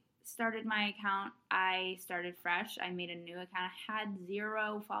I started my account, I started fresh. I made a new account. I had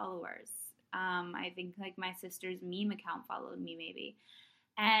 0 followers. I think like my sister's meme account followed me maybe.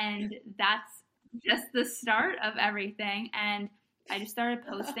 And that's just the start of everything. And I just started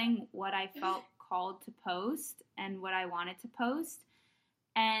posting what I felt called to post and what I wanted to post.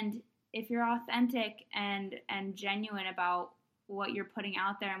 And if you're authentic and genuine about what you're putting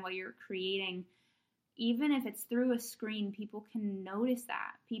out there and what you're creating, even if it's through a screen, people can notice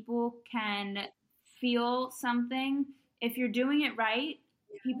that. People can feel something. If you're doing it right,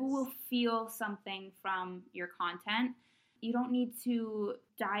 yes, people will feel something from your content. You don't need to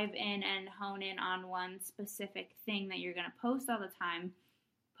dive in and hone in on one specific thing that you're going to post all the time.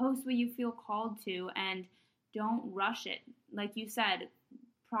 Post what you feel called to and don't rush it. Like you said,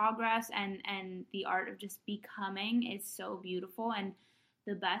 progress and the art of just becoming is so beautiful, and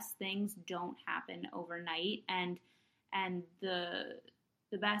the best things don't happen overnight, and the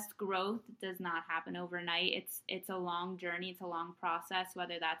best growth does not happen overnight. It's a long journey, it's a long process,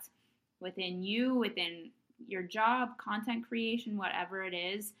 whether that's within you, within your job, content creation, whatever it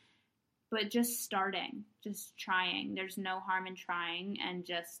is. But just starting, just trying. There's no harm in trying and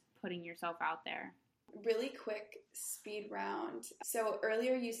just putting yourself out there. Really quick speed round. So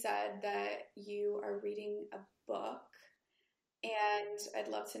earlier you said that you are reading a book, and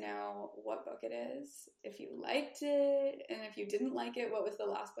I'd love to know what book it is, if you liked it, and if you didn't like it, what was the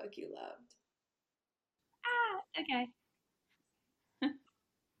last book you loved? Okay.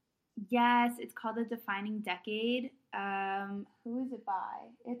 Yes, it's called The Defining Decade. Who is it by?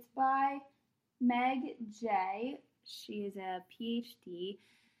 It's by Meg J. She is a PhD.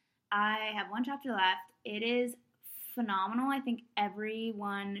 I have 1 chapter left. It is phenomenal. I think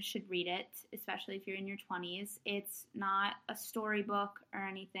everyone should read it, especially if you're in your 20s. It's not a storybook or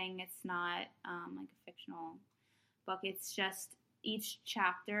anything. It's not like a fictional book. It's just each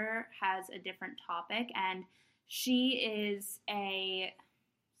chapter has a different topic, and she is a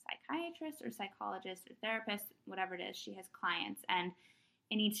psychiatrist or psychologist or therapist, whatever it is. She has clients, and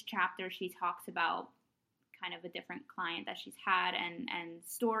in each chapter she talks about kind of a different client that she's had and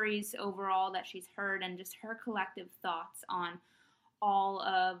stories overall that she's heard, and just her collective thoughts on all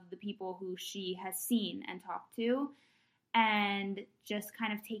of the people who she has seen and talked to, and just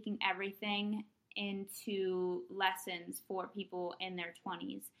kind of taking everything into lessons for people in their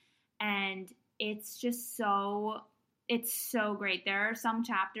 20s. And it's just it's so great. There are some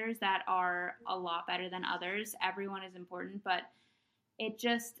chapters that are a lot better than others. Everyone is important, but it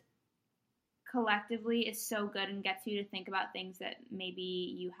just collectively is so good and gets you to think about things that maybe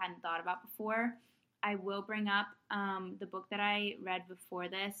you hadn't thought about before. I will bring up the book that I read before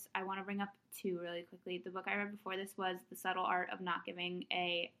this. I want to bring up 2 really quickly. The book I read before this was The Subtle Art of Not Giving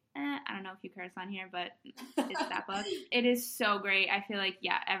a I don't know if you curse on here, but it's that book. It is so great. I feel like,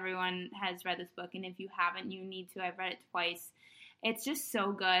 yeah, everyone has read this book, and if you haven't, you need to. I've read it twice. It's just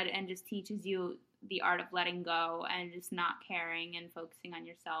so good and just teaches you the art of letting go and just not caring and focusing on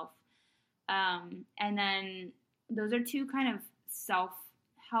yourself. And then those are 2 kind of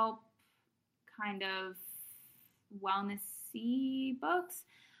self-help kind of wellness-y books.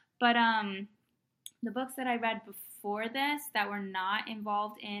 But the books that I read before this that were not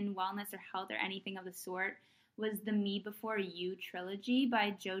involved in wellness or health or anything of the sort was the Me Before You trilogy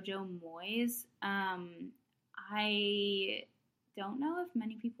by Jojo Moyes. I don't know if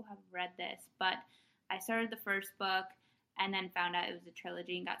many people have read this, but I started the first book and then found out it was a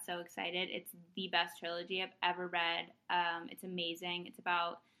trilogy and got so excited. It's the best trilogy I've ever read. It's amazing. It's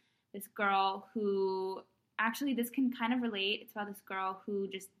about this girl who, actually this can kind of relate. It's about this girl who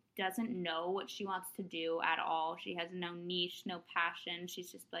just doesn't know what she wants to do at all. She has no niche, no passion.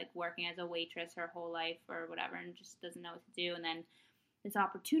 She's just like working as a waitress her whole life or whatever and just doesn't know what to do. And then this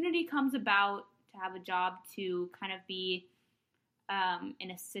opportunity comes about to have a job to kind of be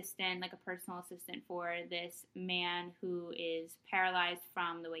an assistant, like a personal assistant for this man who is paralyzed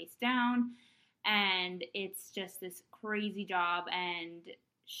from the waist down. And it's just this crazy job, and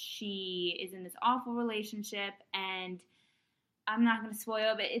she is in this awful relationship, and I'm not going to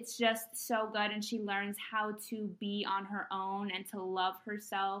spoil, but it's just so good. And she learns how to be on her own and to love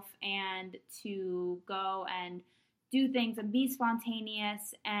herself and to go and do things and be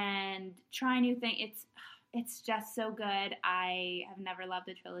spontaneous and try new things. It's just so good. I have never loved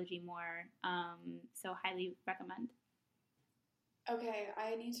the trilogy more. So highly recommend. Okay,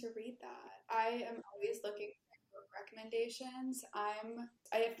 I need to read that. I am always looking for book recommendations. I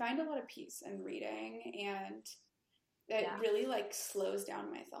find a lot of peace in reading, and it really like slows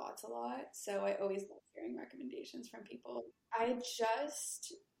down my thoughts a lot. So I always love hearing recommendations from people. I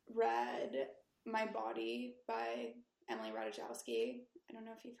just read My Body by Emily Ratajkowski. I don't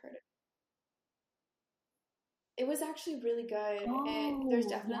know if you've heard it. It was actually really good. There's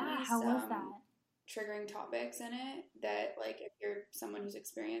definitely how was some that? triggering topics in it that, like, if you're someone who's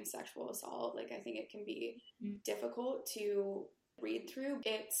experienced sexual assault, like, I think it can be difficult to read through.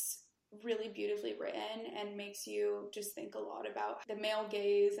 It's really beautifully written and makes you just think a lot about the male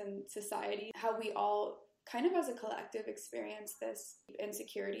gaze and society, how we all kind of as a collective experience this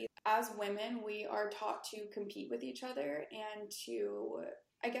insecurity. As women, we are taught to compete with each other and to,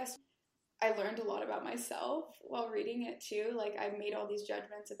 I guess, I learned a lot about myself while reading it too. Like, I made all these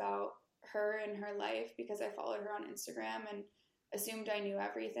judgments about her and her life because I followed her on Instagram and assumed I knew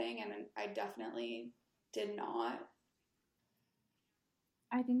everything, and I definitely did not.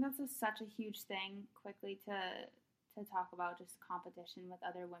 I think that's such a huge thing quickly to talk about, just competition with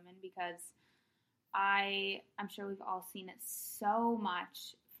other women, because I'm sure we've all seen it so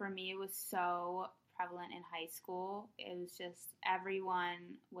much. For me, it was so prevalent in high school. It was just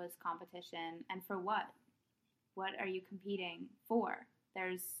everyone was competition. And for what? What are you competing for?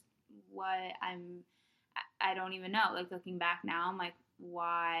 I don't even know. Like, looking back now, I'm like,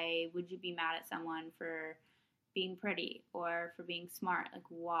 why would you be mad at someone for being pretty or for being smart? Like,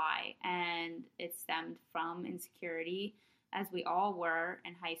 why? And it stemmed from insecurity, as we all were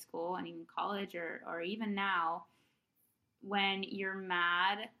in high school and even college or even now. When you're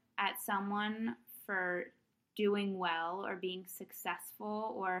mad at someone for doing well or being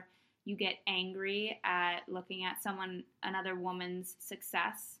successful, or you get angry at looking at another woman's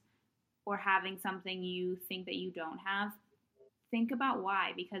success or having something you think that you don't have, think about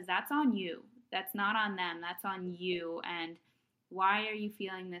why, because that's on you. That's not on them. That's on you. And why are you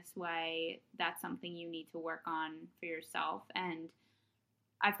feeling this way? That's something you need to work on for yourself. And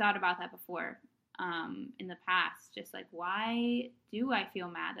I've thought about that before in the past. Just like, why do I feel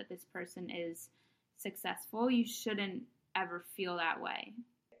mad that this person is successful? You shouldn't ever feel that way.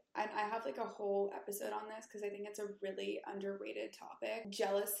 And I have like a whole episode on this because I think it's a really underrated topic.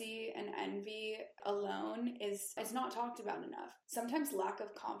 Jealousy and envy alone it's not talked about enough. Sometimes lack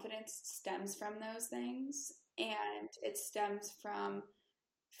of confidence stems from those things, and it stems from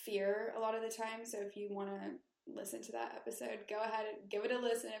fear a lot of the time. So if you want to listen to that episode, go ahead and give it a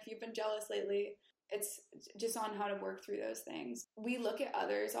listen if you've been jealous lately. It's just on how to work through those things. We look at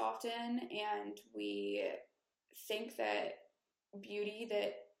others often and we think that beauty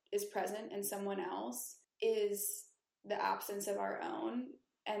that is present in someone else is the absence of our own,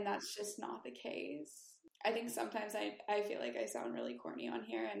 and that's just not the case. I think sometimes I feel like I sound really corny on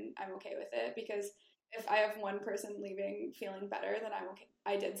here, and I'm okay with it, because if I have one person leaving feeling better, then I'm okay.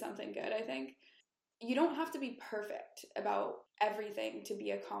 I did something good, I think. You don't have to be perfect about everything to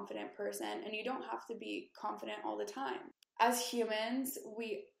be a confident person, and you don't have to be confident all the time. As humans,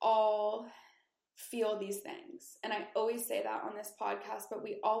 we all feel these things. And I always say that on this podcast, but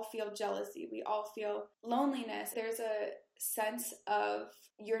we all feel jealousy. We all feel loneliness. There's a sense of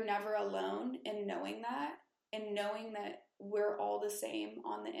you're never alone in knowing that, and knowing that we're all the same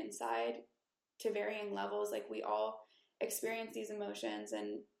on the inside to varying levels. Like, we all experience these emotions.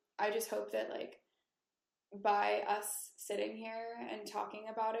 And I just hope that, like, by us sitting here and talking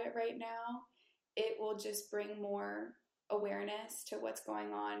about it right now, it will just bring more awareness to what's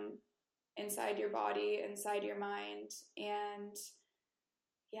going on inside your body, inside your mind. And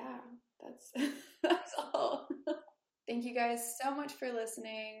yeah, that's that's all. Thank you guys so much for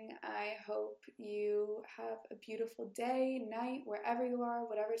listening. I hope you have a beautiful day, night, wherever you are,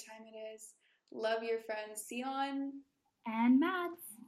 whatever time it is. Love your friends, Sian and Mads.